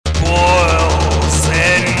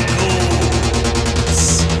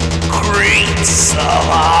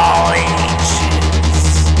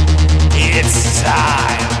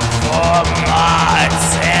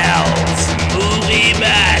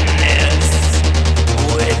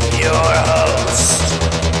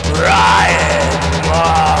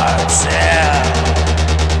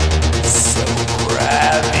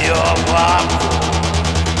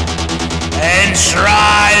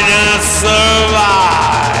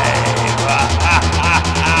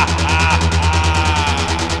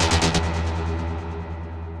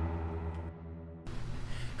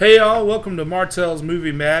Hey y'all, welcome to Martell's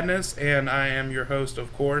Movie Madness, and I am your host,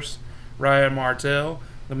 of course, Ryan Martell,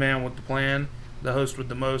 the man with the plan, the host with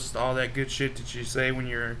the most, all that good shit that you say when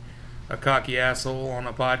you're a cocky asshole on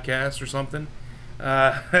a podcast or something.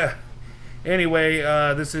 Uh, anyway,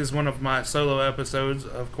 this is one of my solo episodes,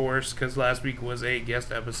 of course, because last week was a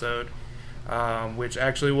guest episode, which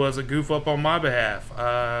actually was a goof up on my behalf.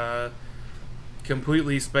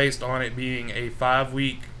 Completely spaced on it being a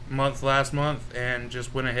 5-week month last month, and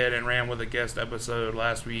just went ahead and ran with a guest episode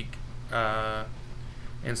last week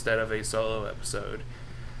instead of a solo episode,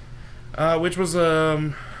 which was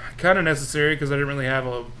kind of necessary because I didn't really have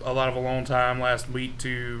a lot of alone time last week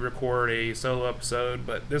to record a solo episode.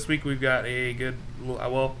 But this week we've got a good,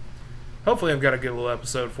 well, hopefully I've got a good little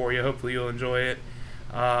episode for you. Hopefully you'll enjoy it.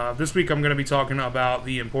 This week I'm going to be talking about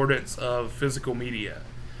the importance of physical media,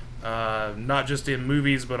 not just in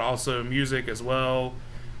movies but also music as well.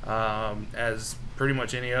 As pretty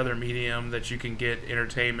much any other medium that you can get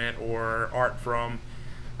entertainment or art from.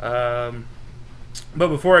 But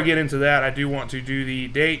before I get into that, I do want to do the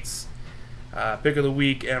dates, pick of the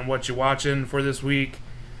week, and what you're watching for this week.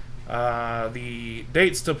 The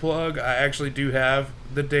dates to plug, I actually do have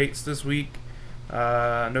the dates this week.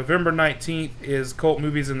 November 19th is Cult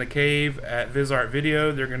Movies in the Cave at Viz Art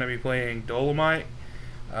Video. They're going to be playing Dolomite.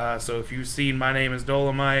 So if you've seen My Name is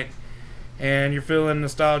Dolomite, and you're feeling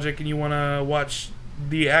nostalgic and you want to watch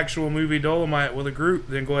the actual movie Dolomite with a group,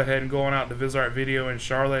 then go ahead and go on out to Viz Art Video in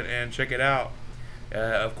Charlotte and check it out.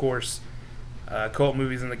 Of course, Cult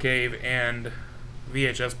Movies in the Cave and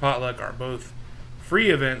VHS Potluck are both free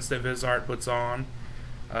events that Viz Art puts on.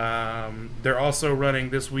 They're also running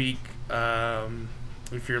this week,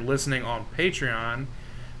 if you're listening on Patreon,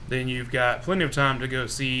 then you've got plenty of time to go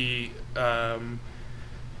see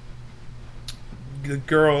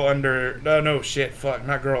Girl on the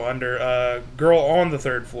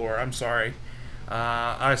Third Floor. I'm sorry.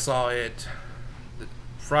 I saw it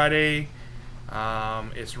Friday.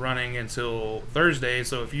 It's running until Thursday.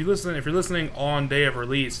 So if you're listening on day of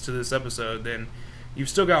release to this episode, then you've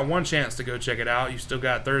still got one chance to go check it out. You've still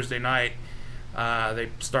got Thursday night. They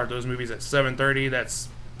start those movies at 7:30. That's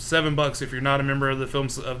 $7 if you're not a member of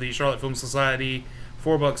the Charlotte Film Society.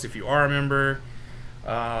 $4 if you are a member.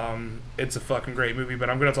 It's a fucking great movie,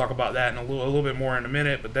 but I'm going to talk about that in a little bit more in a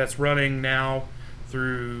minute. But that's running now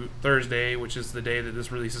through Thursday, which is the day that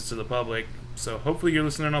this releases to the public. So hopefully you're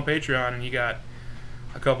listening on Patreon and you got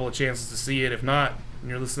a couple of chances to see it. If not,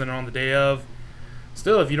 and you're listening on the day of,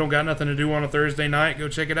 still, if you don't got nothing to do on a Thursday night, go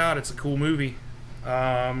check it out. It's a cool movie.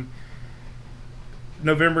 November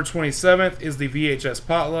 27th is the VHS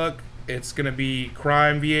Potluck. It's going to be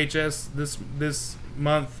crime VHS this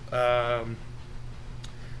month. I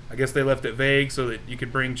guess they left it vague so that you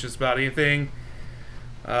could bring just about anything.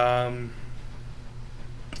 But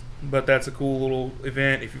that's a cool little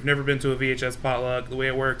event. If you've never been to a VHS Potluck, the way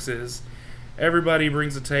it works is everybody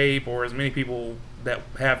brings a tape, or as many people that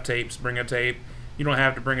have tapes bring a tape. You don't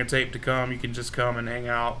have to bring a tape to come. You can just come and hang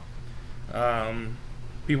out.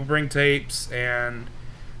 People bring tapes, and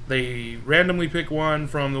they randomly pick one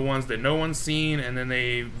from the ones that no one's seen, and then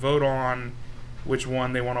they vote on which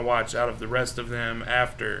one they want to watch out of the rest of them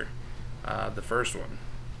after the first one.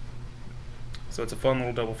 So it's a fun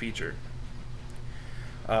little double feature.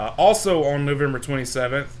 Also on November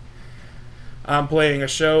 27th, I'm playing a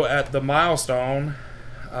show at the Milestone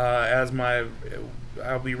I'll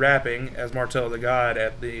be rapping as Martell the God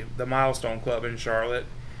at the Milestone Club in Charlotte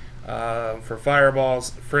for Fireball's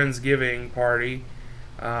Friendsgiving party.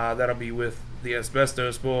 That'll be with the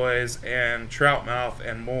Asbestos Boys and Troutmouth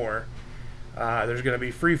and more. There's going to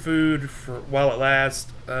be free food for while it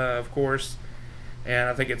lasts, of course, and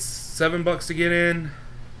I think it's $7 to get in.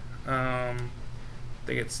 I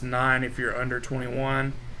think it's $9 if you're under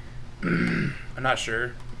 21. I'm not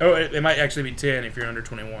sure. Oh, it might actually be $10 if you're under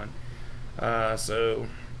 21. So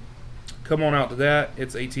come on out to that.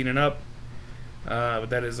 It's 18 and up, but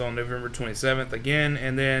that is on November 27th again,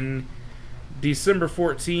 and then December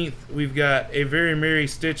 14th we've got a Very Merry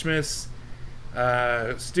Stitchmas.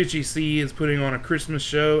 Stitchy C is putting on a Christmas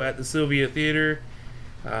show at the Sylvia Theater.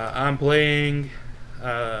 I'm playing,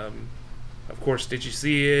 of course Stitchy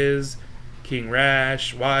C is, King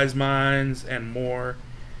Rash, Wise Minds, and more.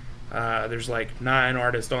 There's like 9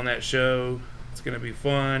 artists on that show. It's going to be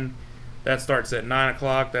fun. That starts at 9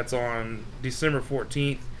 o'clock. That's on December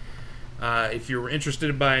 14th. If you're interested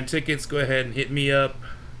in buying tickets, go ahead and hit me up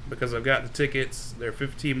because I've got the tickets. They're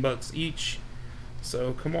 $15 each.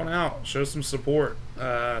 So come on out, show some support,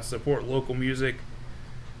 support local music,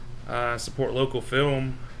 support local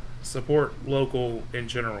film, support local in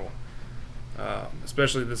general,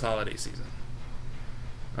 especially this holiday season.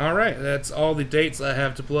 All right, that's all the dates I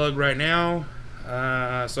have to plug right now.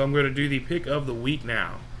 So I'm going to do the pick of the week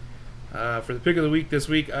now. For the pick of the week this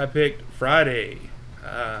week, I picked Friday.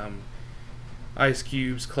 Ice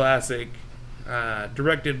Cube's classic,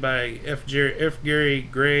 directed by F. Gary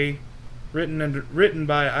Gray, written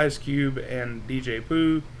by Ice Cube and DJ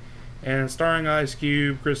Pooh, and starring Ice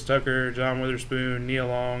Cube, Chris Tucker, John Witherspoon, Nia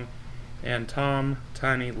Long, and Tom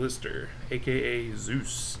Tiny Lister, aka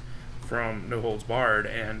Zeus, from No Holds Barred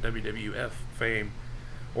and WWF fame,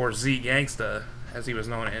 or Z Gangsta, as he was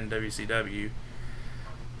known in WCW.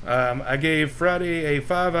 I gave Friday a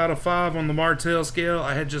 5 out of 5 on the Martell scale.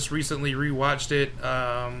 I had just recently rewatched it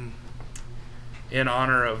in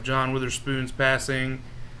honor of John Witherspoon's passing.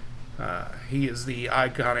 He is the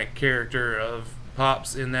iconic character of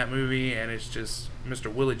Pops in that movie, and it's just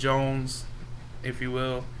Mr. Willie Jones, if you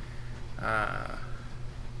will.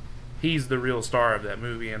 He's the real star of that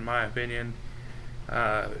movie, in my opinion.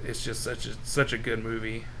 It's just such a good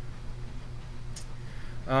movie.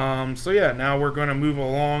 So yeah, now we're going to move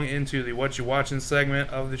along into the What You Watching segment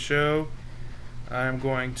of the show. I'm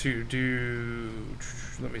going to do,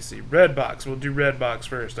 let me see, Redbox. We'll do Redbox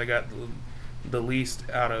first. I got the least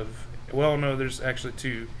out of, well, no, there's actually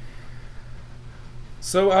two.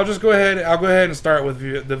 So I'll go ahead and start with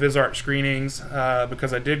the VisArt screenings,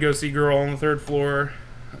 because I did go see Girl on the Third Floor.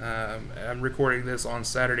 I'm recording this on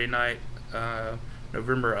Saturday night,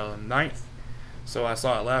 November 9th. So I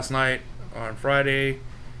saw it last night on Friday,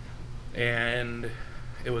 and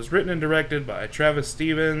it was written and directed by Travis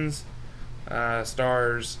Stevens.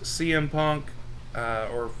 Stars CM Punk,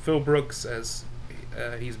 or Phil Brooks, as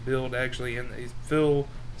he's billed actually, and he's Phil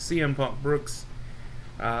CM Punk Brooks,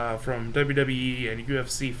 from WWE and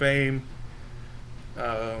UFC fame.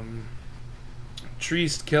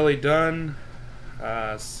 Treese Kelly Dunn,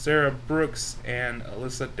 Sarah Brooks, and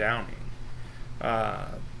Alyssa Downing.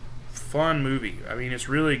 Fun movie. I mean, it's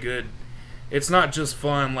really good. It's not just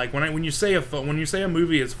fun. Like when you say a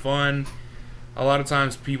movie is fun, a lot of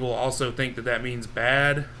times people also think that means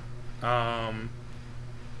bad. I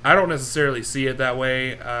don't necessarily see it that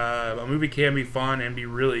way. A movie can be fun and be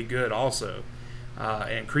really good also,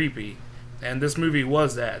 and creepy. And this movie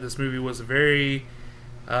was that. This movie was a very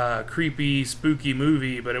creepy, spooky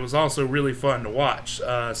movie, but it was also really fun to watch.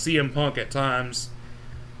 CM Punk at times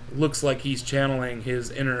looks like he's channeling his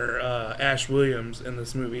inner Ash Williams in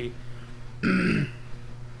this movie,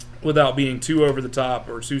 without being too over the top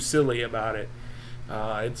or too silly about it.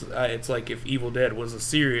 It's like if Evil Dead was a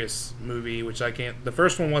serious movie, which I can't. The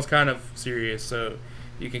first one was kind of serious, so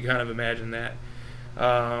you can kind of imagine that.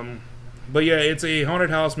 But yeah, it's a haunted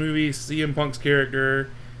house movie. CM Punk's character,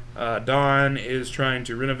 Don, is trying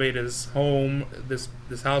to renovate his home, this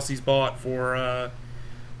house he's bought for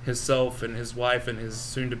himself and his wife and his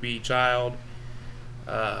soon-to-be child.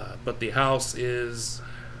 But the house is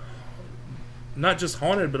not just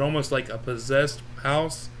haunted, but almost like a possessed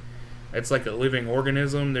house. It's like a living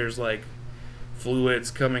organism. There's like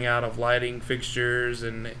fluids coming out of lighting fixtures,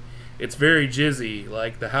 and it's very jizzy.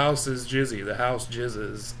 Like the house is jizzy. The house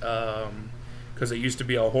jizzes, because it used to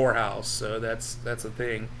be a whorehouse, so that's a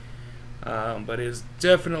thing. But it's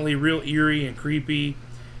definitely real eerie and creepy.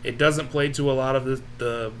 It doesn't play to a lot of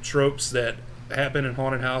the tropes that happen in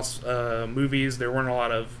haunted house movies. There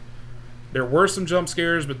were some jump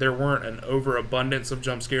scares, but there weren't an overabundance of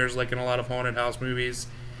jump scares like in a lot of haunted house movies.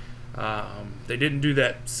 They didn't do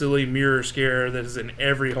that silly mirror scare that is in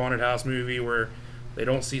every haunted house movie where they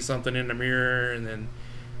don't see something in the mirror and then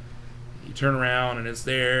you turn around and it's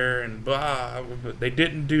there and blah. But they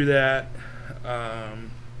didn't do that.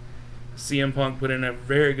 CM Punk put in a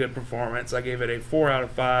very good performance. I gave it a 4 out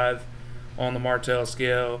of 5 on the Martell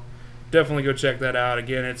scale. Definitely go check that out.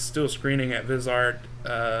 Again, it's still screening at VisArt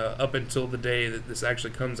up until the day that this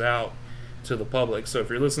actually comes out to the public. So if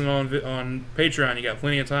you're listening on Patreon, you got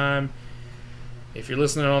plenty of time. If you're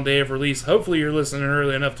listening on day of release, hopefully you're listening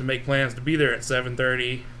early enough to make plans to be there at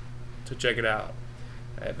 7:30 to check it out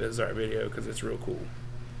at VisArt Video, because it's real cool.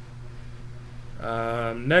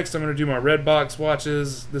 Next, I'm going to do my Redbox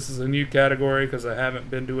watches. This is a new category because I haven't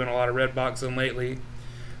been doing a lot of Redboxing lately.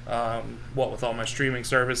 What with all my streaming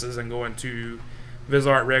services and going to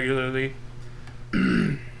VisArt regularly.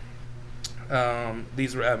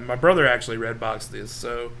 My brother actually Redboxed this,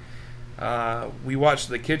 so we watched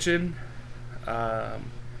The Kitchen,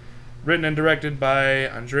 written and directed by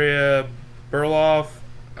Andrea Berloff,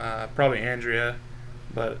 probably Andrea,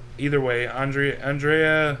 but either way,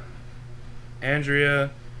 Andrea,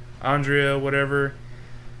 whatever.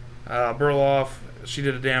 Berloff, she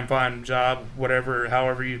did a damn fine job,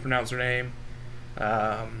 however you pronounce her name.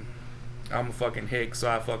 I'm a fucking hick,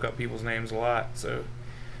 so I fuck up people's names a lot, so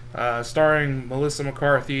starring Melissa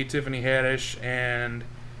McCarthy, Tiffany Haddish, and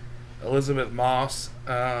Elizabeth Moss.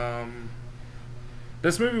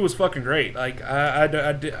 This movie was fucking great. Like I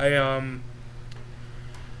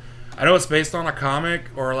know it's based on a comic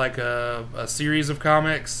or like a series of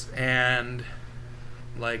comics, and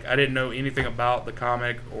like I didn't know anything about the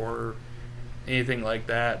comic or anything like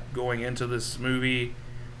that going into this movie.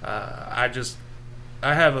 I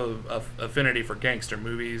have a affinity for gangster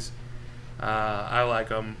movies. I like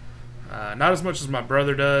them, not as much as my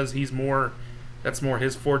brother does. That's more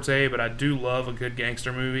his forte, but I do love a good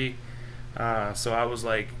gangster movie. So I was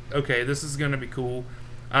like, okay, this is gonna be cool.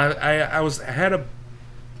 I had a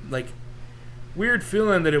like weird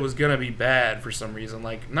feeling that it was gonna be bad for some reason.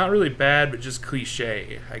 Like not really bad, but just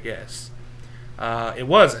cliche, I guess. It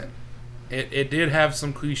wasn't. It did have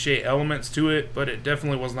some cliche elements to it, but it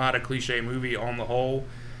definitely was not a cliche movie on the whole.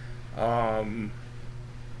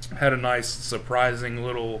 Had a nice, surprising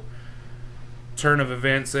little turn of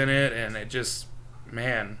events in it, and it just,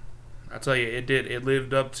 man, I tell you, it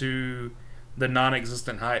lived up to the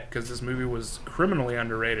non-existent hype, because this movie was criminally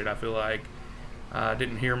underrated, I feel like.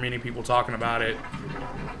 Didn't hear many people talking about it,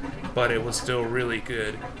 but it was still really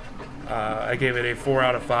good. I gave it a 4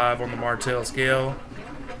 out of 5 on the Martell scale,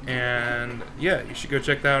 and yeah, you should go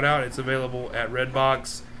check that out. It's available at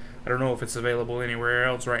Redbox. I don't know if it's available anywhere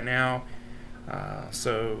else right now.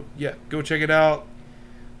 So yeah, go check it out.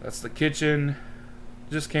 That's The Kitchen.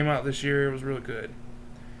 Just came out this year. It was really good.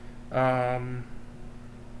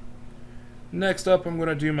 Next up, I'm going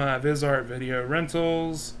to do my VisArt video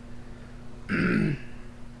rentals. The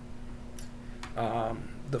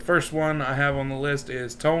first one I have on the list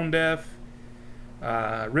is Tone Deaf,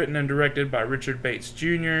 written and directed by Richard Bates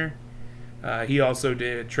Jr. He also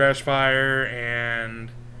did Trash Fire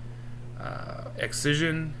and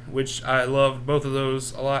Excision, which I loved both of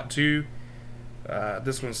those a lot too.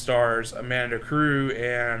 This one stars Amanda Crew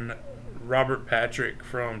and Robert Patrick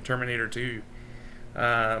from Terminator 2.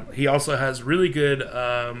 He also has really good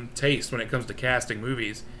taste when it comes to casting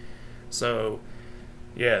movies. So,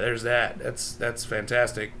 yeah, there's that. That's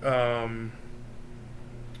fantastic. But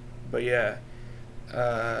yeah,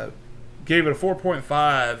 gave it a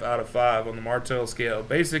 4.5 out of 5 on the Martell scale.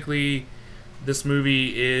 Basically, this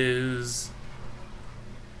movie is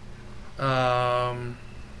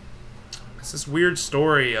it's this weird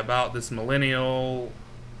story about this millennial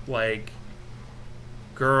like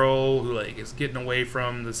girl who like is getting away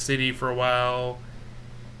from the city for a while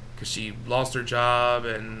because she lost her job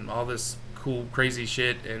and all this cool crazy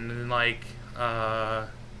shit, and then like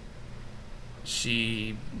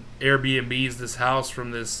she Airbnbs this house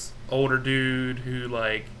from this older dude who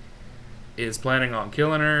like is planning on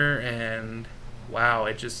killing her, and wow,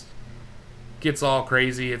 it just gets all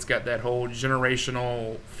crazy. It's got that whole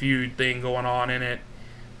generational feud thing going on in it.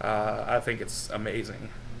 I think it's amazing.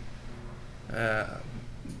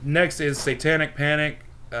 Next is Satanic Panic,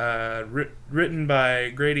 written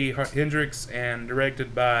by Grady Hendrix and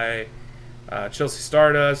directed by Chelsea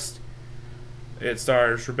Stardust. It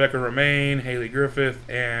stars Rebecca Romijn, Haley Griffith,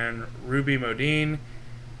 and Ruby Modine.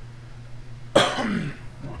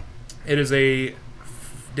 It is a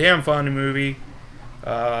damn funny movie.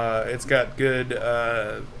 It's got good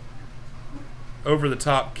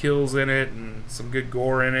over-the-top kills in it and some good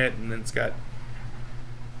gore in it, and it's got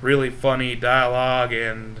really funny dialogue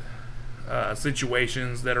and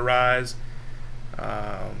situations that arise.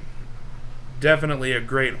 Definitely a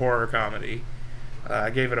great horror comedy. I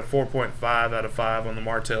gave it a 4.5 out of 5 on the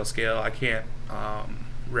Martell scale. I can't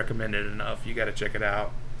recommend it enough. You got to check it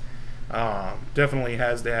out. Definitely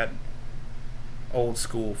has that old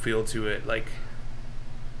school feel to it, like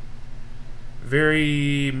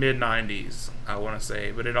very mid-90s, I want to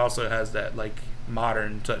say, but it also has that like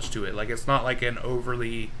modern touch to it. Like it's not like an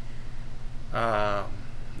overly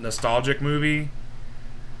nostalgic movie,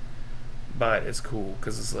 but it's cool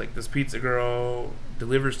because it's like this pizza girl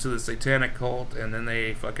delivers to the satanic cult, and then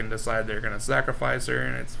they fucking decide they're gonna sacrifice her,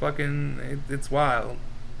 and it's fucking it's wild.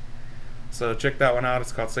 So check that one out.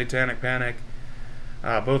 It's called Satanic Panic.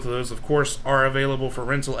 Both of those, of course, are available for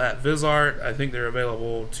rental at VisArt. I think they're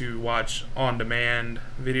available to watch on demand,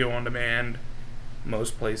 video on demand,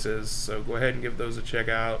 most places. So go ahead and give those a check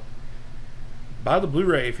out. Buy the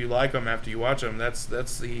Blu-ray if you like them after you watch them. That's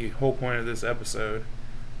the whole point of this episode.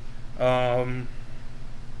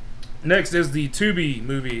 Next is the Tubi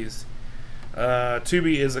movies.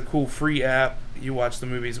 Tubi is a cool free app. You watch the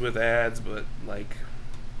movies with ads, but like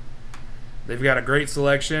they've got a great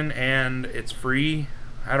selection and it's free.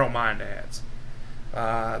 I don't mind ads.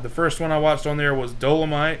 The first one I watched on there was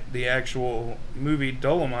Dolomite, the actual movie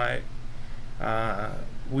Dolomite.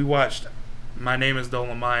 We watched My Name is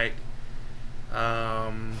Dolomite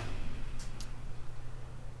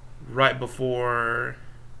right before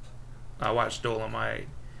I watched Dolomite,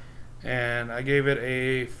 and I gave it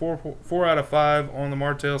a 4 out of 5 on the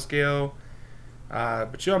Martell scale.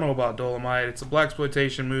 But y'all know about Dolomite. It's a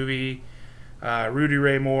blaxploitation movie. Rudy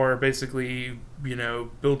Ray Moore basically,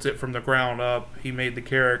 built it from the ground up. He made the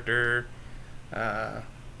character,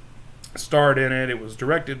 starred in it. It was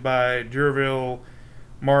directed by D'Urville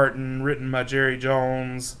Martin, written by Jerry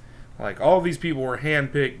Jones. Like, all these people were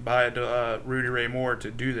handpicked by Rudy Ray Moore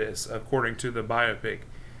to do this, according to the biopic,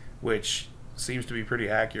 which seems to be pretty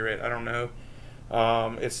accurate. I don't know.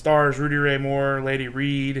 It stars Rudy Ray Moore, Lady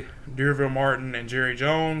Reed, D'Urville Martin, and Jerry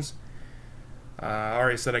Jones. I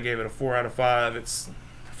already said I gave it a 4 out of 5. It's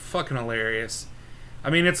fucking hilarious.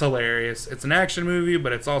 I mean, it's hilarious. It's an action movie,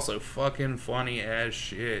 but it's also fucking funny as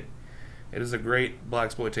shit. It is a great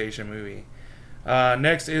blaxploitation movie.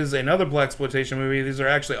 Next is another blaxploitation movie. These are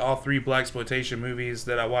actually all 3 blaxploitation movies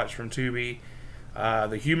that I watched from Tubi.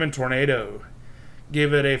 The Human Tornado.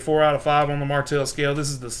 Give it a 4 out of 5 on the Martell scale. This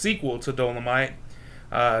is the sequel to Dolomite.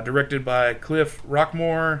 Directed by Cliff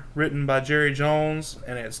Rockmore, written by Jerry Jones,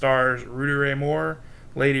 and it stars Rudy Ray Moore,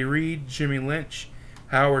 Lady Reed, Jimmy Lynch,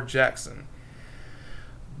 Howard Jackson.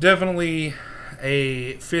 Definitely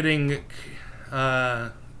a fitting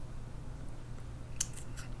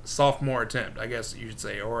sophomore attempt, I guess you should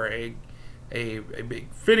say, or a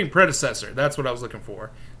big fitting predecessor. That's what I was looking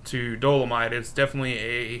for to Dolomite. It's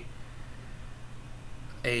definitely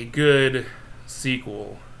a good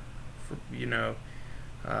sequel. It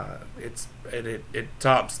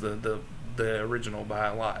tops the original by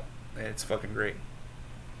a lot. It's fucking great.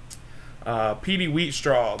 Petey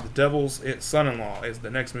Wheatstraw, The Devil's Son-in-Law, is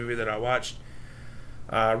the next movie that I watched.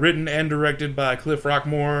 Written and directed by Cliff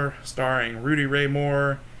Rockmore, starring Rudy Ray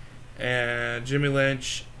Moore, and Jimmy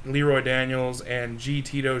Lynch, Leroy Daniels, and G.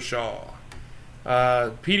 Tito Shaw.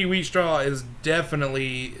 Petey Wheatstraw is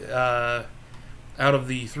definitely, out of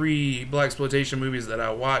the 3 blaxploitation movies that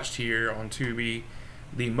I watched here on Tubi,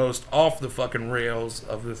 the most off the fucking rails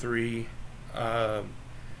of the 3,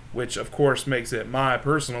 which of course makes it my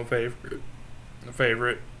personal favorite.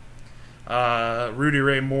 Rudy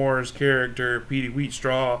Ray Moore's character, Petey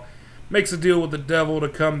Wheatstraw, makes a deal with the devil to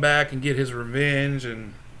come back and get his revenge,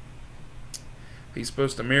 and he's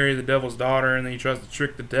supposed to marry the devil's daughter, and then he tries to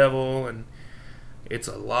trick the devil, and it's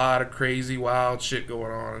a lot of crazy, wild shit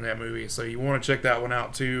going on in that movie. So you want to check that one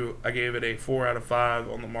out too. I gave it a 4 out of 5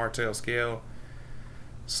 on the Martell scale.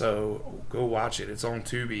 So go watch it. It's on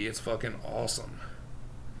Tubi. It's fucking awesome.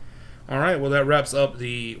 Alright, well that wraps up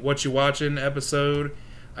the What You Watching episode.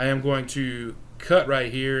 I am going to cut right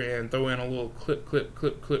here and throw in a little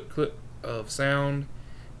clip of sound.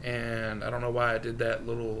 And I don't know why I did that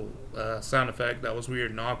little sound effect. That was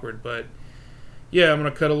weird and awkward, but yeah, I'm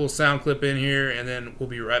going to cut a little sound clip in here, and then we'll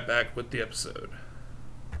be right back with the episode.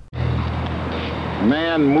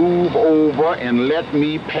 Man, move over and let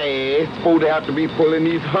me pass. Supposed to have to be pulling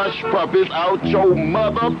these hush puppies out your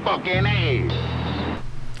motherfucking ass.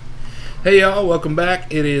 Hey y'all, welcome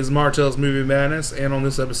back. It is Martell's Movie Madness, and on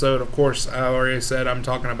this episode, of course, I already said I'm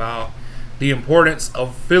talking about the importance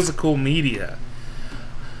of physical media.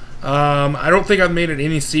 I don't think I've made it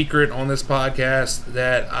any secret on this podcast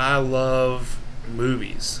that I love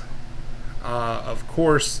movies. Of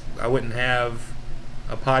course, I wouldn't have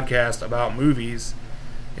a podcast about movies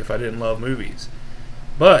if I didn't love movies.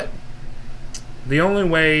 But the only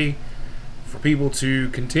way for people to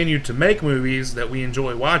continue to make movies that we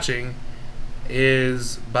enjoy watching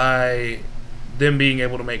is by them being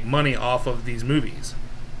able to make money off of these movies.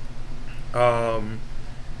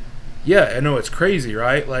 Yeah, I know it's crazy,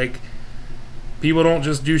 right? Like, people don't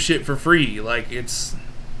just do shit for free. Like, it's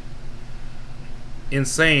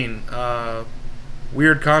insane.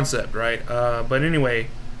 Weird concept, right? But anyway,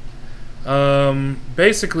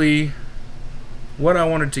 basically, what I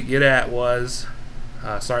wanted to get at was,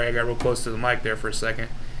 sorry, I got real close to the mic there for a second.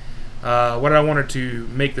 What I wanted to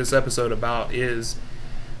make this episode about is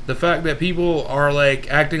the fact that people are like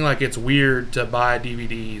acting like it's weird to buy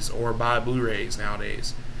DVDs or buy Blu-rays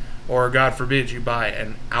nowadays, or God forbid you buy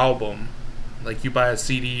an album, like you buy a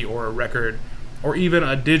CD or a record, or even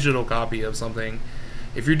a digital copy of something.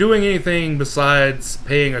 If you're doing anything besides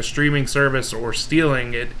paying a streaming service or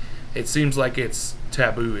stealing it, it seems like it's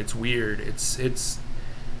taboo. It's weird. It's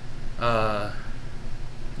passé.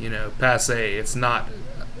 It's not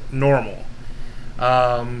normal.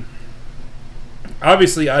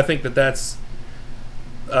 Obviously, I think that that's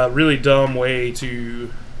a really dumb way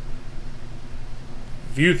to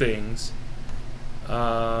view things.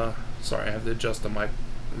 Sorry, I have to adjust the mic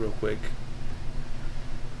real quick.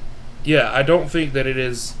 yeah, I don't think that it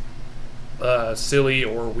is silly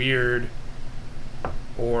or weird,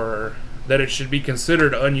 or that it should be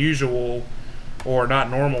considered unusual or not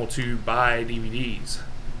normal to buy DVDs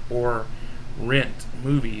or rent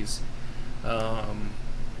movies. Um,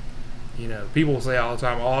 people say all the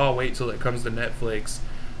time, "Oh, I'll wait till it comes to Netflix,"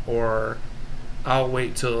 or "I'll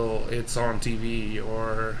wait till it's on TV,"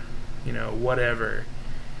 or whatever.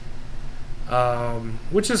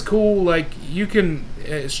 Which is cool. Like, you can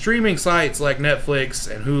streaming sites like Netflix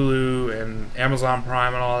and Hulu and Amazon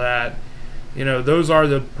Prime and all that. Those are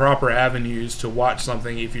the proper avenues to watch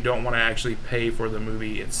something if you don't want to actually pay for the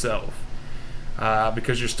movie itself,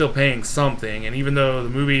 because you're still paying something. And even though the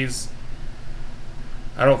movies,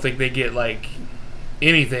 I don't think they get like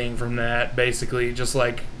anything from that. Basically, just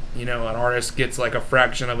like an artist gets like a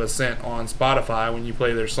fraction of a cent on Spotify when you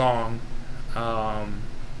play their song.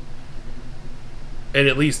 It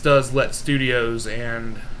at least does let studios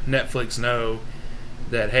and Netflix know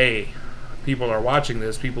that, hey, people are watching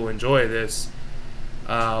this, people enjoy this.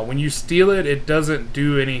 When you steal it, it doesn't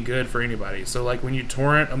do any good for anybody. So like when you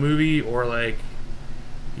torrent a movie, or like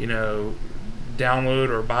download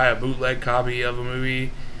or buy a bootleg copy of a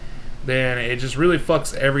movie, then it just really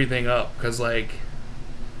fucks everything up, because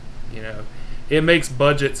it makes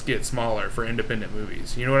budgets get smaller for independent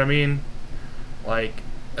movies. You know what I mean? Like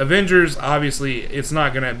Avengers, obviously, it's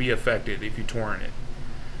not going to be affected if you torrent it,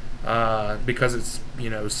 because it's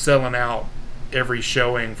selling out every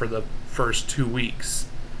showing for the first 2 weeks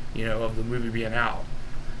of the movie being out.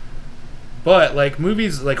 But like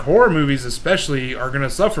movies, like horror movies especially, are going to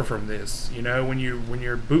suffer from this, when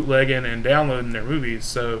you're bootlegging and downloading their movies.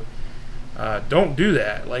 So don't do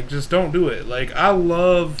that. Like, just don't do it. Like, I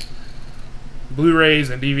love Blu-rays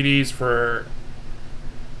and DVDs for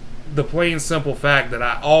the plain simple fact that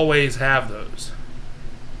I always have those.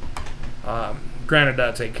 Granted,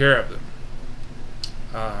 I take care of them.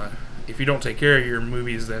 If you don't take care of your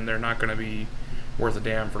movies, then they're not going to be worth a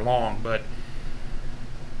damn for long. But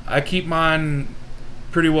I keep mine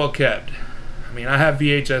pretty well kept. I mean, I have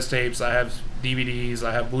VHS tapes, I have DVDs,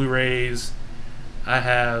 I have Blu-rays, I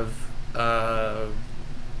have 8mm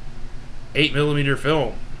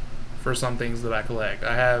film for some things that I collect.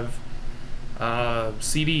 I have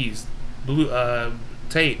CDs,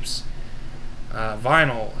 tapes,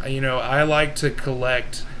 vinyl. I like to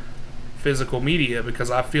collect physical media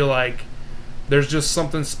because I feel like there's just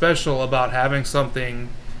something special about having something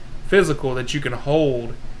physical that you can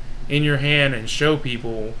hold in your hand and show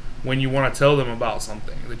people when you want to tell them about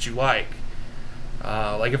something that you like.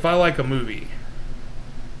 Like if I like a movie,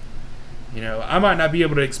 I might not be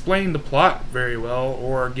able to explain the plot very well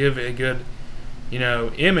or give a good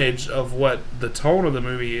image of what the tone of the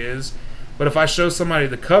movie is, but if I show somebody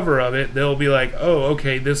the cover of it, they'll be like, oh,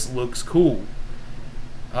 okay, this looks cool.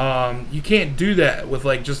 You can't do that with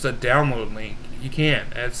like just a download link. You can't.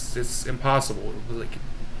 It's impossible. Like,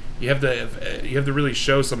 you have to really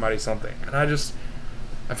show somebody something, and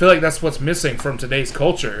I feel like that's what's missing from today's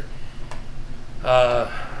culture.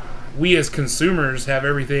 We as consumers have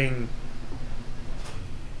everything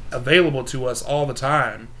available to us all the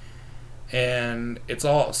time, and it's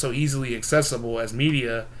all so easily accessible as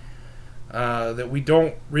media, that we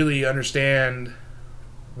don't really understand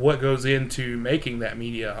what goes into making that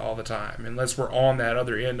media all the time, unless we're on that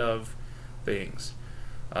other end of things.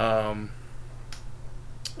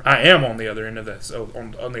 I am on the other end of this.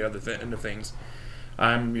 On the other end of things,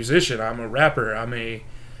 I'm a musician. I'm a rapper. I'm a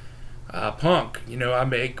punk. I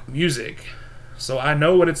make music, so I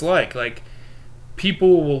know what it's like. Like,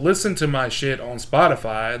 people will listen to my shit on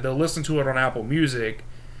Spotify. They'll listen to it on Apple Music.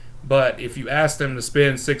 But if you ask them to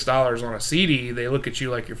spend $6 on a CD, they look at you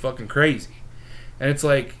like you're fucking crazy. And it's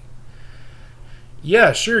like,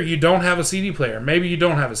 yeah, sure, you don't have a CD player. Maybe you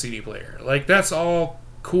don't have a CD player. Like, that's all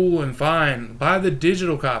cool and fine. Buy the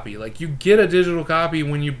digital copy. Like, you get a digital copy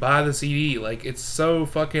when you buy the CD. Like, it's so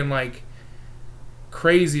fucking, like,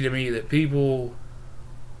 crazy to me that people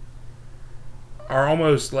are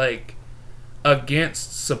almost, like,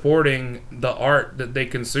 against supporting the art that they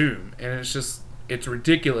consume. And it's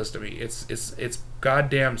ridiculous to me. It's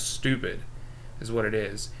goddamn stupid is what it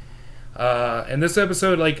is. And this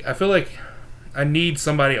episode, like, I feel like I need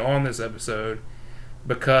somebody on this episode,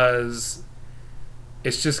 because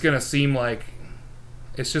it's just going to seem like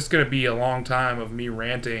it's just going to be a long time of me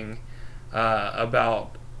ranting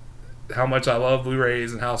about how much I love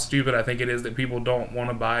Blu-rays and how stupid I think it is that people don't want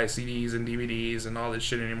to buy CDs and DVDs and all this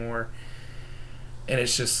shit anymore. And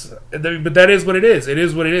it's just, but that is what it is. It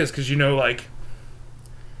is what it is, because, like,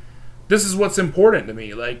 this is what's important to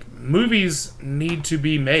me. Like, movies need to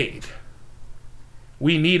be made.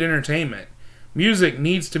 We need entertainment. music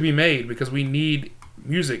needs to be made because we need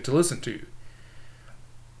music to listen to.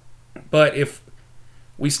 But if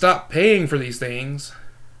we stop paying for these things,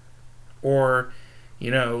 or,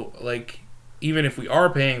 you know, like, even if we are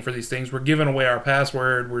paying for these things, we're giving away our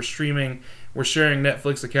password, we're streaming, we're sharing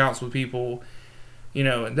Netflix accounts with people, you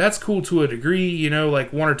know, and that's cool to a degree, you know,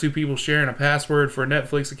 like 1 or 2 people sharing a password for a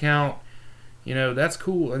Netflix account, you know, that's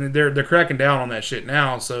cool. And they're cracking down on that shit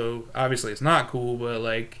now, so obviously it's not cool, but,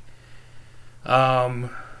 like,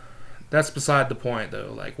 that's beside the point,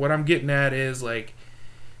 though. Like, what I'm getting at is, like,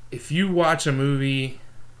 if you watch a movie,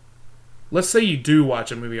 let's say you do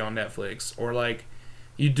watch a movie on Netflix, or, like,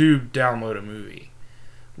 you do download a movie.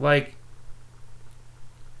 Like,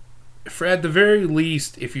 for at the very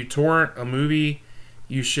least, if you torrent a movie,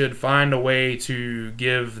 you should find a way to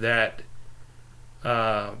give that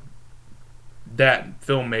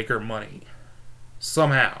filmmaker money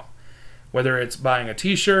somehow. Whether it's buying a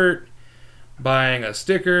t-shirt, buying a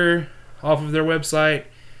sticker off of their website,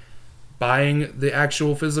 buying the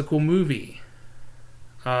actual physical movie.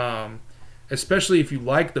 Especially if you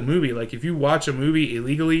like the movie. Like, if you watch a movie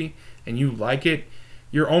illegally and you like it,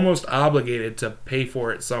 you're almost obligated to pay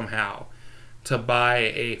for it somehow, to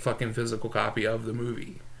buy a fucking physical copy of the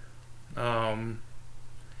movie. I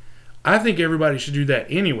think everybody should do that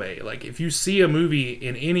anyway. Like, if you see a movie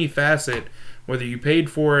in any facet, whether you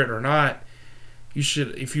paid for it or not, you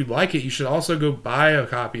should, if you like it, you should also go buy a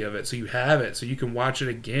copy of it so you have it, so you can watch it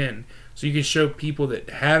again, so you can show people that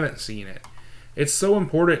haven't seen it. It's so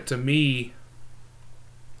important to me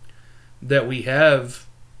that we have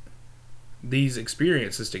these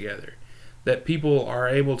experiences together, that people are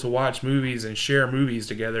able to watch movies and share movies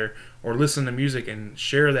together, or listen to music and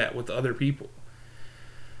share that with other people.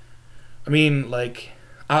 I mean, like,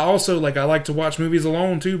 I like to watch movies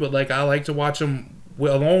alone too, but, like, I like to watch them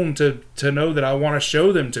alone to know that I want to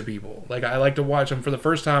show them to people. Like, I like to watch them for the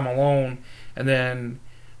first time alone and then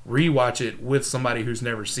rewatch it with somebody who's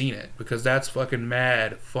never seen it, because that's fucking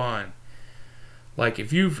mad fun. Like,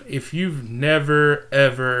 if you've never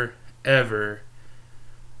ever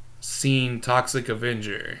seen Toxic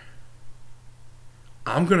Avenger,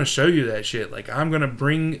 I'm gonna show you that shit. Like, I'm gonna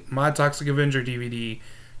bring my Toxic Avenger DVD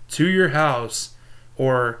to your house,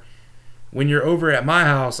 or when you're over at my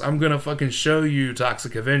house, I'm gonna fucking show you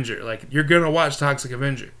Toxic Avenger. Like, you're gonna watch Toxic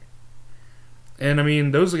Avenger. And I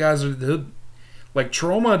mean, those guys are like,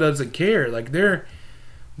 Trauma doesn't care. Like, their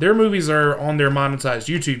movies are on their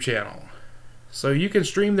monetized YouTube channel, so you can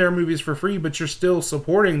stream their movies for free, but you're still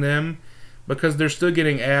supporting them because they're still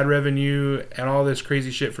getting ad revenue and all this crazy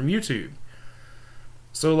shit from YouTube.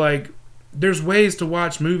 So, like, there's ways to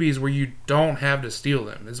watch movies where you don't have to steal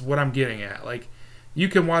them, is what I'm getting at. Like, you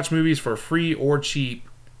can watch movies for free or cheap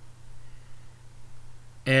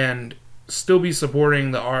and still be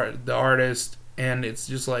supporting the artist, and it's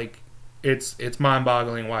just like, it's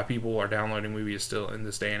mind-boggling why people are downloading movies still in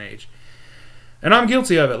this day and age. And I'm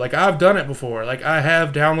guilty of it. Like, I've done it before. Like, I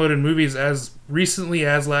have downloaded movies as recently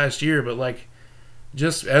as last year, but, like,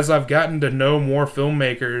 just as I've gotten to know more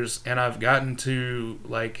filmmakers and I've gotten to,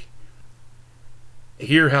 like,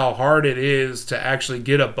 hear how hard it is to actually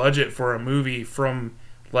get a budget for a movie from,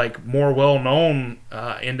 like, more well-known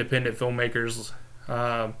independent filmmakers,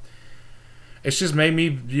 it's just made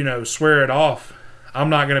me, you know, swear it off. I'm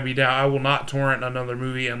not going to be down. I will not torrent another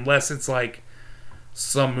movie unless it's, like,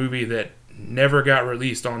 some movie that never got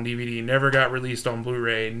released on DVD, never got released on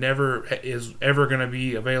Blu-ray, never is ever going to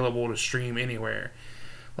be available to stream anywhere.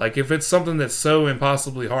 Like, if it's something that's so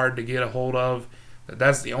impossibly hard to get a hold of,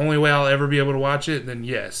 that's the only way I'll ever be able to watch it, then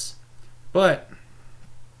yes. But,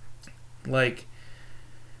 like,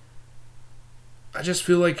 I just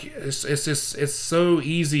feel like it's so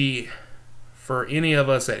easy for any of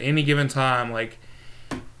us at any given time. Like,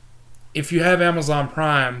 if you have Amazon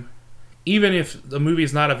Prime, even if the movie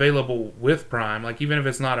is not available with Prime, like, even if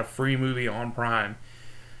it's not a free movie on Prime,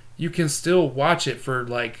 you can still watch it for,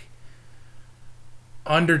 like,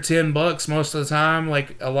 under $10 most of the time.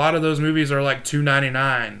 Like, a lot of those movies are like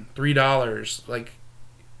 $2.99, $3. Like,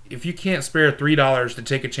 if you can't spare $3 to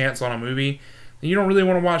take a chance on a movie, then you don't really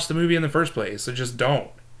want to watch the movie in the first place. So just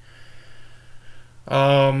don't.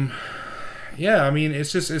 Yeah, I mean,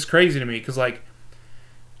 it's crazy to me, because, like,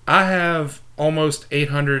 I have almost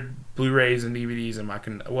 800 Blu-rays and DVDs in my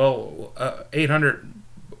 800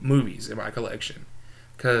 movies in my collection,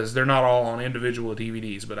 because they're not all on individual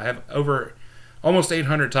DVDs, but I have almost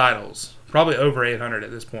 800 titles, probably over 800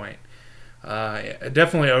 at this point.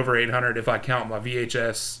 Definitely over 800 if I count my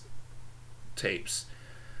VHS tapes.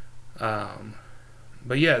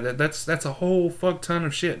 But yeah, that's a whole fuck ton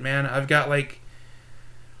of shit, man. I've got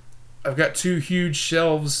 2 huge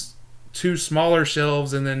shelves two smaller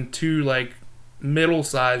shelves and then two like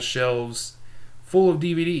middle-sized shelves full of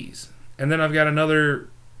DVDs. And then I've got another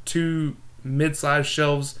two mid-sized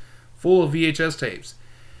shelves full of VHS tapes.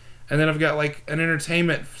 And then I've got like an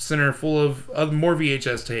entertainment center full of more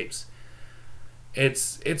VHS tapes.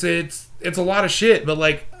 It's a lot of shit, but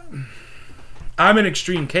like I'm an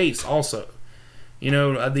extreme case also. You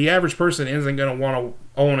know, the average person isn't going to want to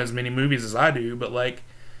own as many movies as I do, but like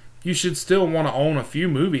you should still want to own a few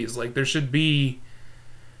movies. Like there should be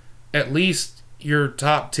at least your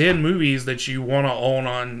top 10 movies that you want to own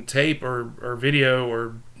on tape or video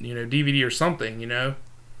or, you know, DVD or something, you know.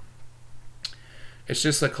 It's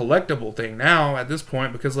just a collectible thing now at this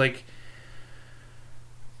point because like,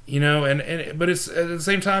 you know, but it's at the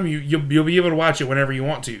same time you'll be able to watch it whenever you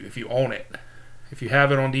want to if you own it. If you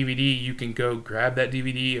have it on DVD, you can go grab that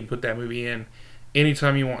DVD and put that movie in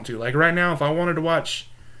anytime you want to. Like right now, if I wanted to watch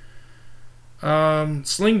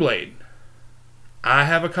Sling Blade, I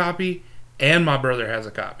have a copy and my brother has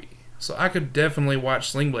a copy. So I could definitely watch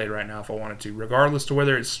Sling Blade right now if I wanted to, regardless to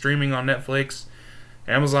whether it's streaming on Netflix,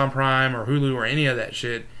 Amazon Prime, or Hulu, or any of that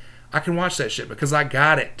shit. I can watch that shit because I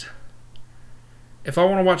got it. If I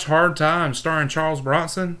want to watch Hard Times starring Charles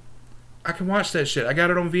Bronson, I can watch that shit. I got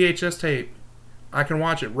it on VHS tape. I can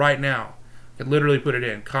watch it right now. I can literally put it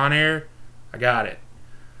in. Con Air, I got it.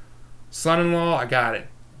 Son-in-Law, I got it.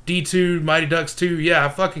 D2, Mighty Ducks 2, yeah, I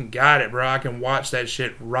fucking got it, bro. I can watch that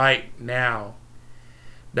shit right now.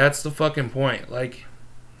 That's the fucking point. Like,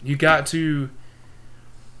 you got to...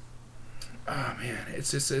 Oh, man,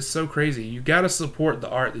 it's so crazy. You got to support the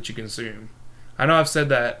art that you consume. I know I've said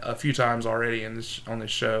that a few times already on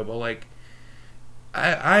this show, but, like,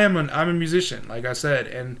 I'm a musician, like I said,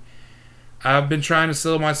 and I've been trying to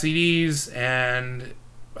sell my CDs, and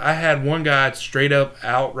I had one guy straight up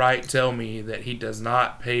outright tell me that he does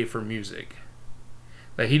not pay for music.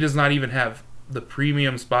 That he does not even have the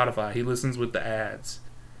premium Spotify. He listens with the ads.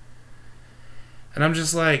 And I'm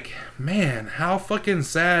just like, man, how fucking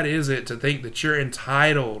sad is it to think that you're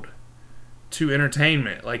entitled to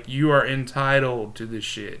entertainment? Like, you are entitled to this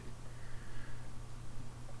shit.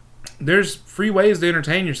 There's free ways to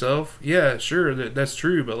entertain yourself. Yeah, sure, that's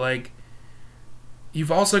true, but like,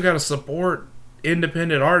 you've also got to support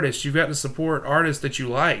independent artists. You've got to support artists that you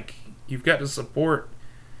like. You've got to support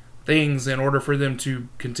things in order for them to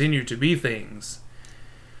continue to be things.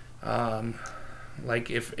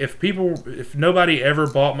 Like if nobody ever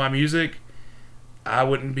bought my music, I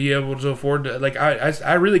wouldn't be able to afford to, like,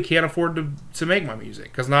 I really can't afford to make my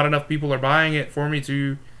music because not enough people are buying it for me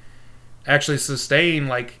to actually sustain.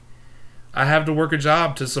 Like, I have to work a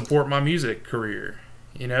job to support my music career.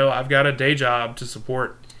 You know, I've got a day job to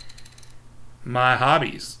support my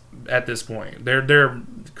hobbies at this point. They're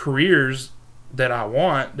careers that I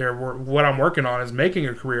want. They're what I'm working on is making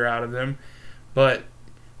a career out of them. But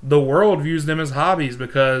the world views them as hobbies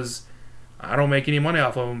because I don't make any money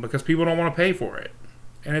off of them because people don't want to pay for it.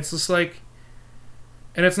 And it's just like,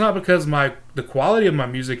 and it's not because the quality of my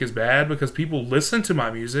music is bad, because people listen to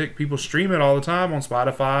my music. People stream it all the time on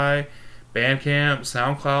Spotify, Bandcamp,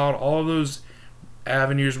 SoundCloud, all of those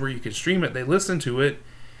avenues where you can stream it. They listen to it,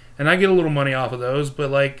 and I get a little money off of those,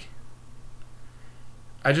 but like,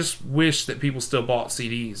 I just wish that people still bought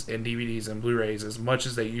CDs and DVDs and Blu-rays as much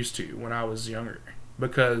as they used to when I was younger,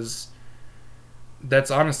 because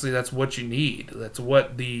that's what you need. That's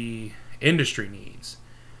what the industry needs.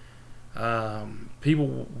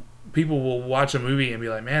 People will watch a movie and be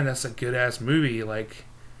like, man, that's a good ass movie. Like,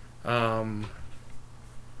 I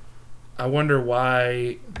wonder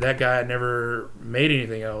why that guy never made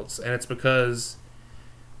anything else. And it's because,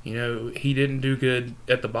 you know, he didn't do good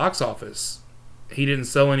at the box office. He didn't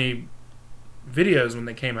sell any videos when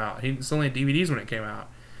they came out. He didn't sell any DVDs when it came out.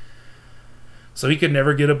 So he could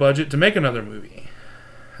never get a budget to make another movie.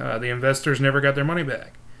 The investors never got their money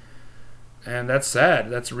back. And that's sad.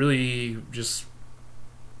 That's really just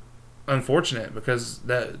unfortunate, because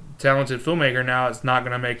that talented filmmaker now is not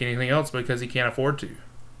going to make anything else because he can't afford to.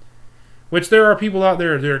 Which there are people out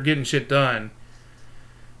there that are getting shit done.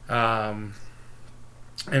 And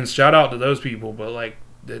shout out to those people, but like,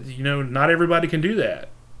 you know, not everybody can do that.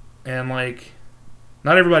 And like,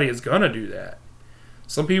 not everybody is going to do that.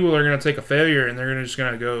 Some people are going to take a failure and they're just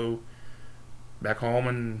going to go back home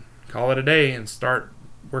and call it a day and start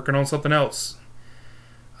working on something else.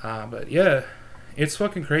 But yeah, it's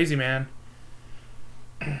fucking crazy, man.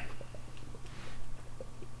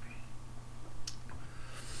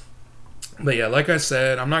 But yeah, like I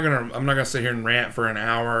said, I'm not gonna sit here and rant for an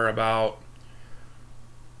hour about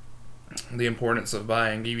the importance of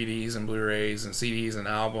buying DVDs and Blu-rays and CDs and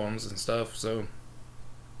albums and stuff. So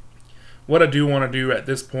what I do want to do at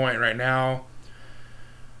this point right now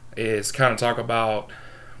is kind of talk about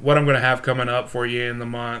what I'm going to have coming up for you in the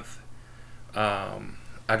month.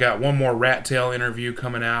 I got one more Rat Tail interview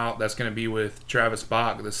coming out. That's going to be with Travis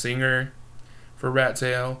Bach, the singer for Rat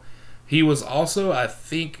Tail. He was also, I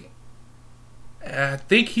think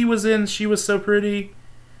he was in She Was So Pretty.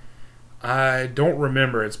 I don't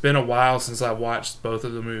remember. It's been a while since I've watched both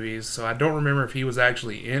of the movies, so I don't remember if he was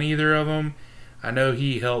actually in either of them. I know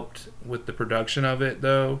he helped with the production of it,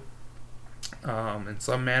 though, in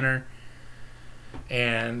some manner.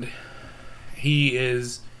 And he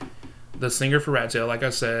is the singer for Rat Tail, like I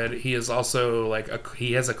said. He is also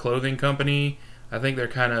he has a clothing company. I think they're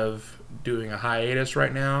kind of doing a hiatus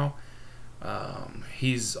right now.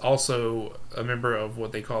 He's also a member of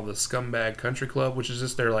what they call the Scumbag Country Club, which is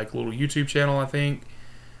just their little YouTube channel, I think.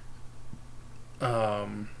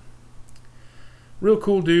 Real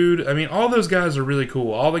cool dude. I mean, all those guys are really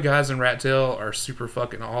cool. All the guys in Rat Tail are super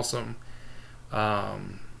fucking awesome.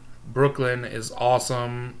 Brooklyn is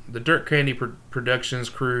awesome. The Dirt Candy Productions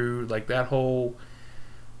crew, that whole,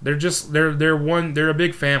 they're a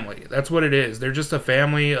big family. That's what it is. They're just a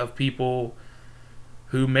family of people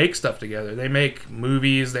who make stuff together. They make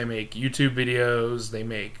movies, they make YouTube videos, they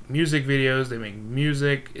make music videos, they make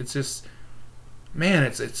music. It's just, man,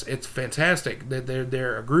 it's fantastic.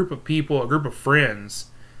 They're a group of people, a group of friends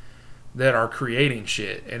that are creating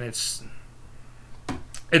shit, and it's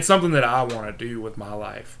something that I want to do with my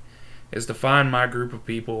life, is to find my group of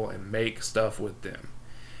people and make stuff with them.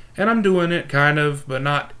 And I'm doing it kind of, but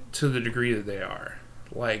not to the degree that they are.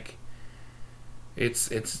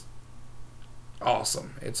 It's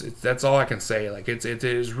awesome. That's all I can say. It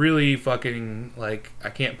is really fucking, I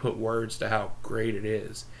can't put words to how great it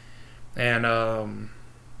is. And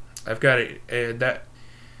I've got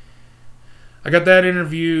I got that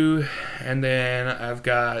interview, and then I've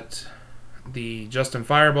got the Justin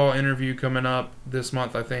Fireball interview coming up this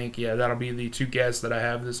month, I think. Yeah, that'll be the 2 guests that I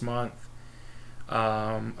have this month.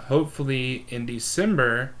 Hopefully in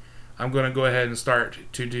December, I'm going to go ahead and start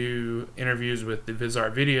to do interviews with the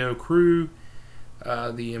VizArt Video crew.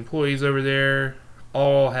 The employees over there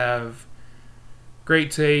all have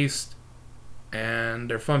great taste, and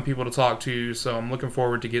they're fun people to talk to, so I'm looking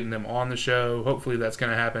forward to getting them on the show. Hopefully that's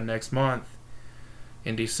going to happen next month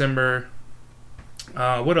in December.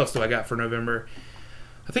 What else do I got for November?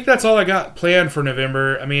 I think that's all I got planned for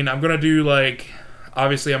November. I mean, I'm going to do,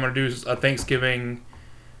 obviously I'm going to do a Thanksgiving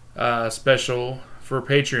special for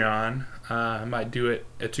Patreon. I might do it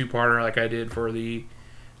a 2-parter like I did for the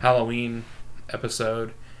Halloween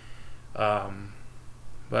episode. But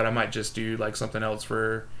I might just do, something else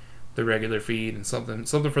for the regular feed, and something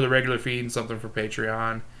for the regular feed and something for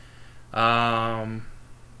Patreon.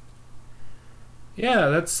 Yeah,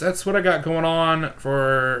 that's what I got going on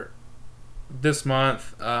for this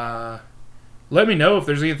month. Let me know if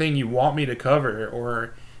there's anything you want me to cover,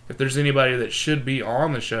 or if there's anybody that should be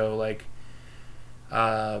on the show.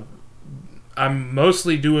 I'm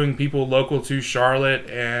mostly doing people local to Charlotte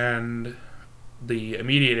and the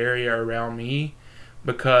immediate area around me,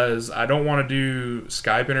 because I don't want to do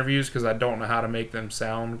Skype interviews because I don't know how to make them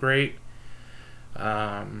sound great.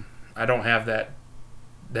 I don't have that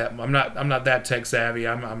I'm not that tech savvy.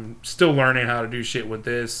 I'm still learning how to do shit with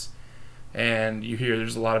this, and you hear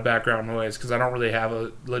there's a lot of background noise because I don't really have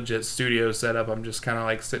a legit studio set up. I'm just kind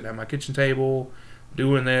of sitting at my kitchen table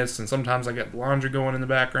doing this, and sometimes I got laundry going in the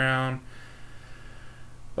background.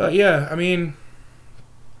 But yeah, I mean,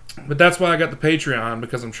 but that's why I got the Patreon,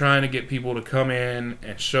 because I'm trying to get people to come in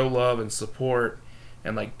and show love and support,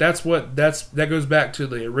 and that goes back to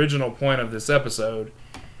the original point of this episode.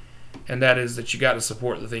 And that is that you got to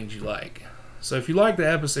support the things you like. So if you like the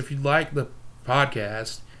episode, if you like the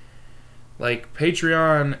podcast,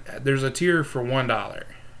 Patreon, there's a tier for $1.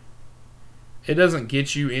 It doesn't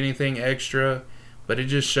get you anything extra, but it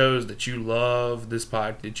just shows that you love this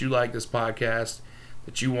that you like this podcast,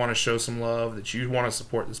 that you want to show some love, that you want to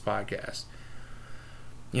support this podcast.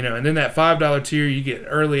 And then that $5 tier, you get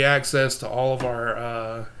early access to all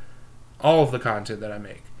of the content that I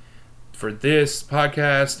make. For this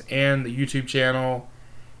podcast and the YouTube channel,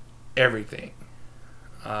 everything.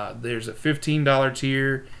 There's a $15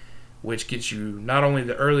 tier, which gets you not only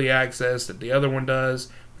the early access that the other one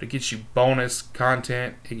does, but it gets you bonus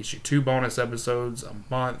content. It gets you 2 bonus episodes a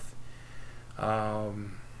month.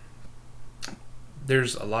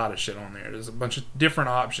 There's a lot of shit on there. There's a bunch of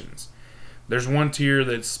different options. There's one tier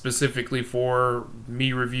that's specifically for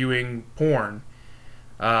me reviewing porn,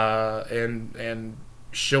 and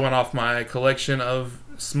showing off my collection of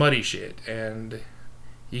smutty shit, and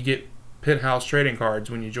you get penthouse trading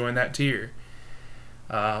cards when you join that tier.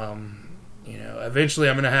 You know, eventually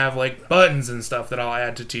I'm going to have like buttons and stuff that I'll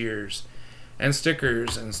add to tiers and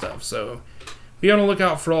stickers and stuff. So be on the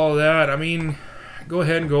lookout for all of that. I mean, go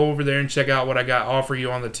ahead and go over there and check out what I got offer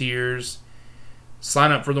you on the tiers.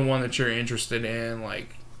 Sign up for the one that you're interested in.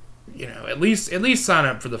 Like, you know, at least sign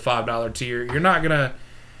up for the $5 tier. You're not going to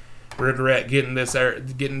regret getting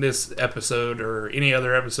this episode or any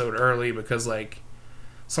other episode early, because like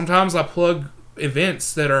sometimes I plug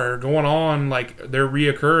events that are going on, like they're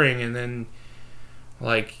reoccurring, and then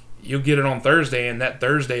like you'll get it on Thursday, and that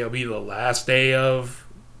Thursday will be the last day of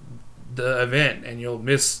the event, and you'll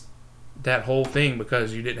miss that whole thing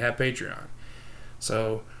because you didn't have Patreon.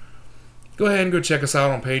 So go ahead and go check us out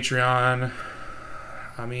on Patreon.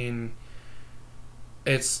 I mean,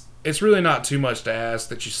 it's really not too much to ask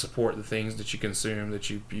that you support the things that you consume, that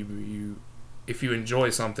you if you enjoy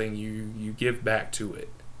something, you give back to it,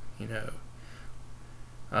 you know.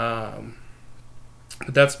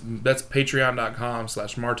 But that's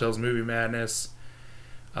patreon.com/Martell's Movie Madness.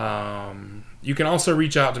 You can also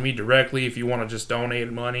reach out to me directly if you want to just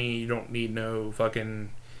donate money. You don't need no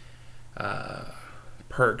fucking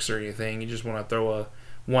perks or anything. You just want to throw a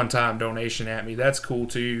one-time donation at me. That's cool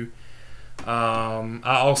too. I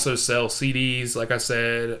also sell CDs, like I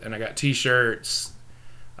said, and I got t-shirts.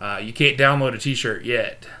 You can't download a t-shirt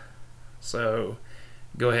yet, so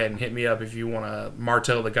go ahead and hit me up if you want a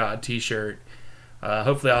Martell the God t-shirt.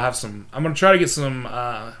 Hopefully I'll have some. I'm going to try to get some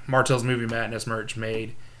Martell's Movie Madness merch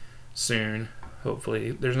made soon.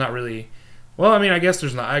 Hopefully. There's not really... Well, I mean, I guess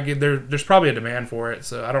there's not. There's probably a demand for it,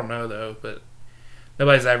 so I don't know, though. But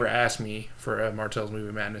nobody's ever asked me for a Martell's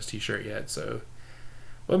Movie Madness t-shirt yet, so...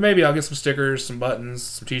 But maybe I'll get some stickers, some buttons,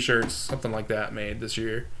 some t-shirts, something like that made this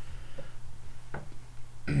year.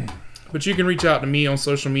 But you can reach out to me on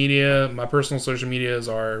social media. My personal social medias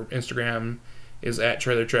are Instagram is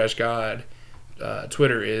 @TrailerTrashGod.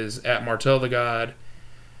 Twitter is @MartellTheGod.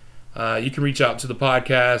 You can reach out to the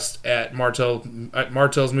podcast at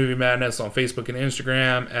Martell's Movie Madness on Facebook and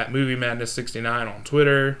Instagram, @Movie Madness 69 on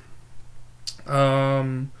Twitter.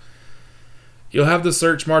 You'll have to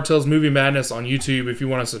search Martell's Movie Madness on YouTube if you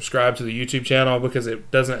want to subscribe to the YouTube channel, because it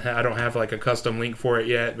doesn't. I don't have like a custom link for it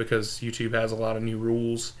yet, because YouTube has a lot of new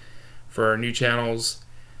rules for new channels.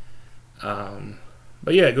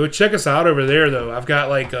 But yeah, go check us out over there though. I've got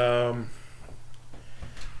like I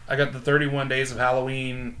got the 31 Days of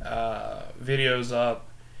Halloween videos up.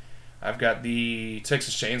 I've got the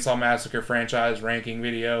Texas Chainsaw Massacre franchise ranking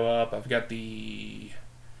video up. I've got the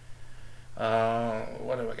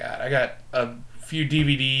what do I got? I got a few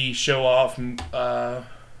DVD show off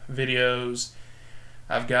videos.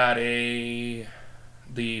 I've got the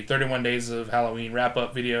 31 Days of Halloween wrap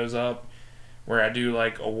up videos up, where I do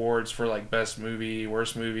like awards for like best movie,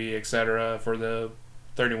 worst movie, etc. for the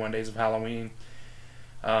 31 Days of Halloween.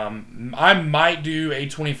 I might do a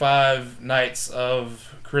 25 Nights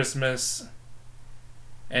of Christmas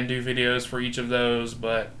and do videos for each of those,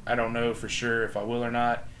 but I don't know for sure if I will or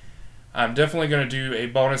not. I'm definitely going to do a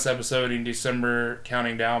bonus episode in December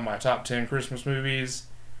counting down my top 10 Christmas movies.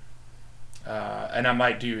 And I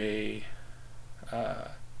might do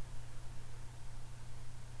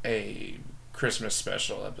a Christmas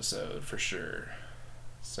special episode for sure.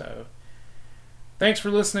 So, thanks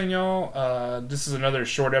for listening, y'all. This is another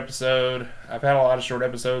short episode. I've had a lot of short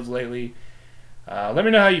episodes lately. Let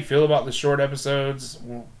me know how you feel about the short episodes,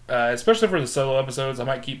 especially for the solo episodes. I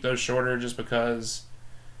might keep those shorter just because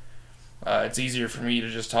it's easier for me to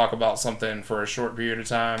just talk about something for a short period of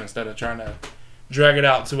time instead of trying to drag it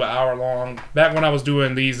out to an hour long. Back when I was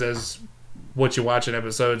doing these as What You Watching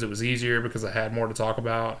episodes, it was easier because I had more to talk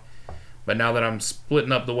about. But now that I'm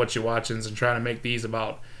splitting up the What You Watchings and trying to make these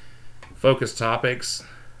about focused topics,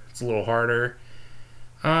 it's a little harder.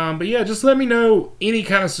 But yeah, just let me know any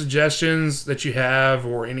kind of suggestions that you have,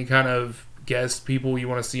 or any kind of guest people you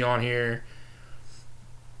want to see on here.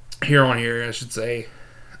 I should say.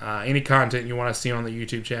 Any content you want to see on the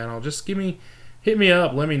YouTube channel, just hit me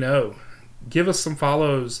up, let me know. Give us some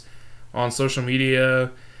follows on social media.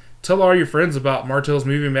 Tell all your friends about Martell's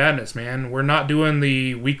Movie Madness, man. We're not doing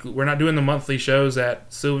the monthly shows at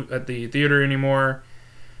the theater anymore.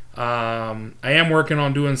 I am working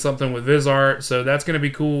on doing something with VisArt, so that's going to be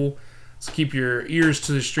cool. So keep your ears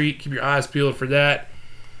to the street, keep your eyes peeled for that.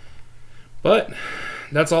 But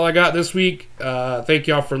that's all I got this week. Thank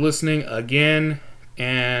y'all for listening again.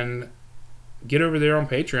 And get over there on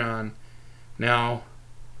Patreon. Now,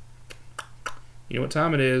 you know what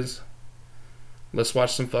time it is. Let's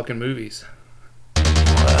watch some fucking movies. Well,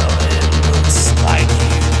 it looks like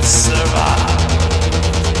you survived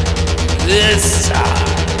this time.